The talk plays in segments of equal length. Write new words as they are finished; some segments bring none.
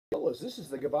violas. This is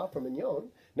the Gavotte from Mingon,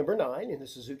 number 9 in the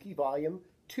Suzuki Volume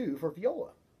 2 for viola.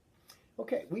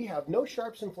 Okay, we have no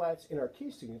sharps and flats in our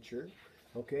key signature.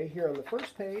 Okay, here on the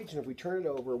first page, and if we turn it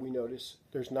over, we notice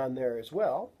there's none there as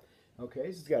well. Okay,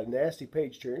 this has got a nasty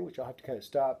page turn, which I'll have to kind of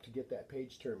stop to get that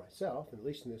page turn myself, at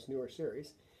least in this newer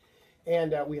series.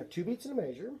 And we have 2 beats and a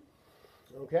measure.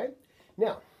 Okay,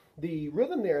 now the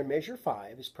rhythm there in measure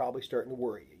 5 is probably starting to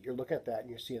worry you. You're looking at that and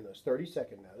you're seeing those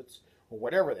 30-second notes, or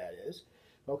whatever that is.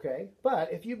 Okay,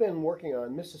 but if you've been working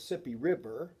on Mississippi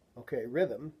River, okay,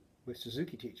 rhythm with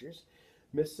Suzuki teachers,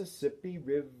 Mississippi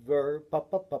River, bum,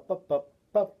 bum, bum, bum,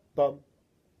 bum, bum,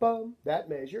 bum. That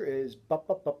measure is bum,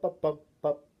 bum, bum, bum, bum,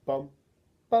 bum, bum,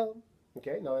 bum.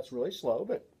 Okay, now that's really slow,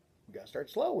 but you got to start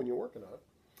slow when you're working on it.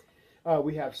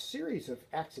 We have series of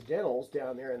accidentals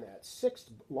down there in that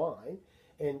 6th line,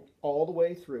 and all the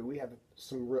way through we have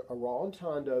a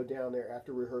rallentando down there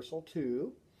after rehearsal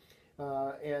 2,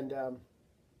 and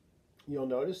you'll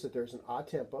notice that there's an odd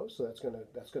tempo, so that's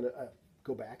gonna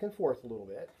go back and forth a little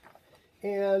bit,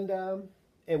 and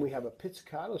we have a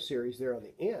pizzicato series there on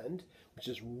the end, which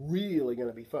is really going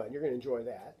to be fun. You're going to enjoy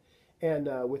that, and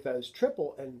with those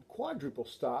triple and quadruple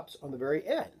stops on the very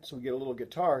end, so we get a little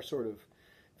guitar sort of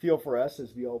feel for us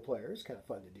as viola players. Kind of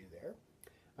fun to do there.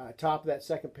 Top of that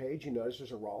second page, you notice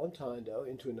there's a rallentando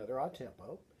into another odd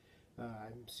tempo.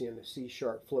 I'm seeing the C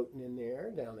sharp floating in there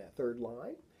down that 3rd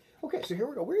line. Okay, so here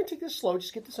we go. We're going to take this slow,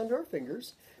 just get this under our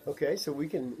fingers. Okay, so we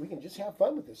can just have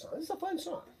fun with this song. This is a fun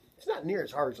song. It's not near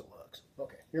as hard as it looks.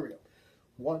 Okay, here we go.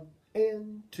 1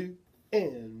 and 2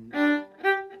 and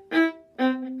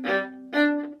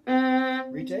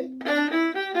retake.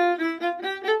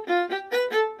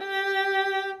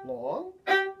 Long.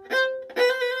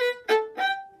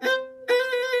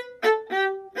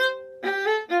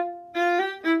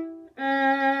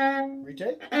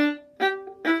 Retake.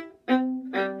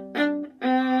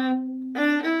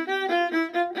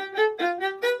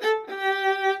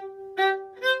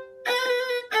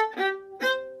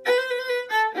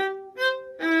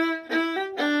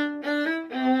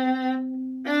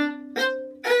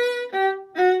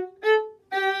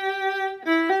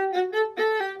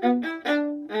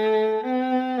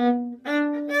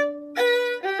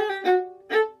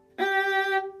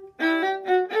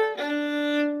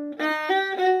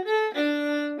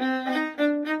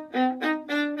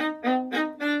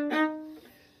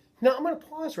 Now, I'm going to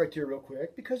pause right there real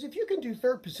quick, because if you can do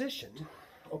 3rd position,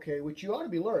 okay, which you ought to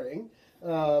be learning,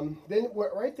 then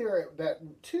right there, that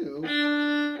 2,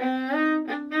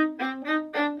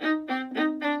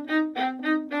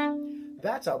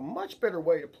 that's a much better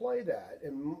way to play that,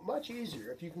 and much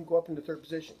easier if you can go up into 3rd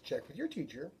position. Check with your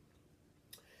teacher,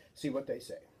 see what they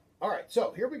say. All right,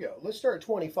 so here we go. Let's start at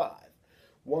 25.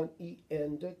 1 E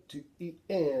and a 2 E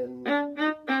and.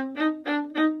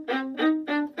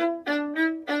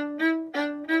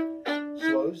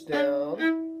 Slows down,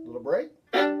 little break.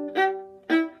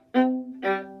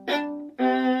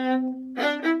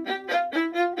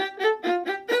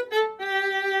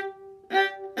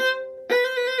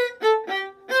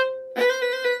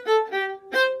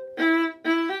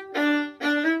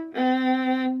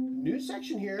 New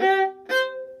section here.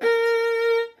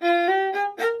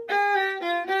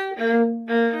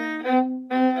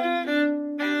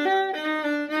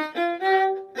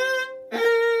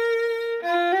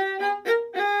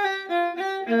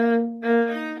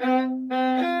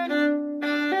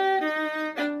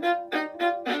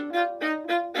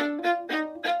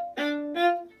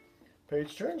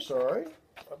 Page turn, sorry.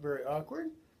 Very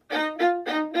awkward.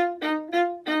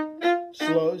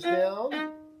 Slows down.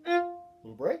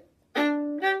 Little break.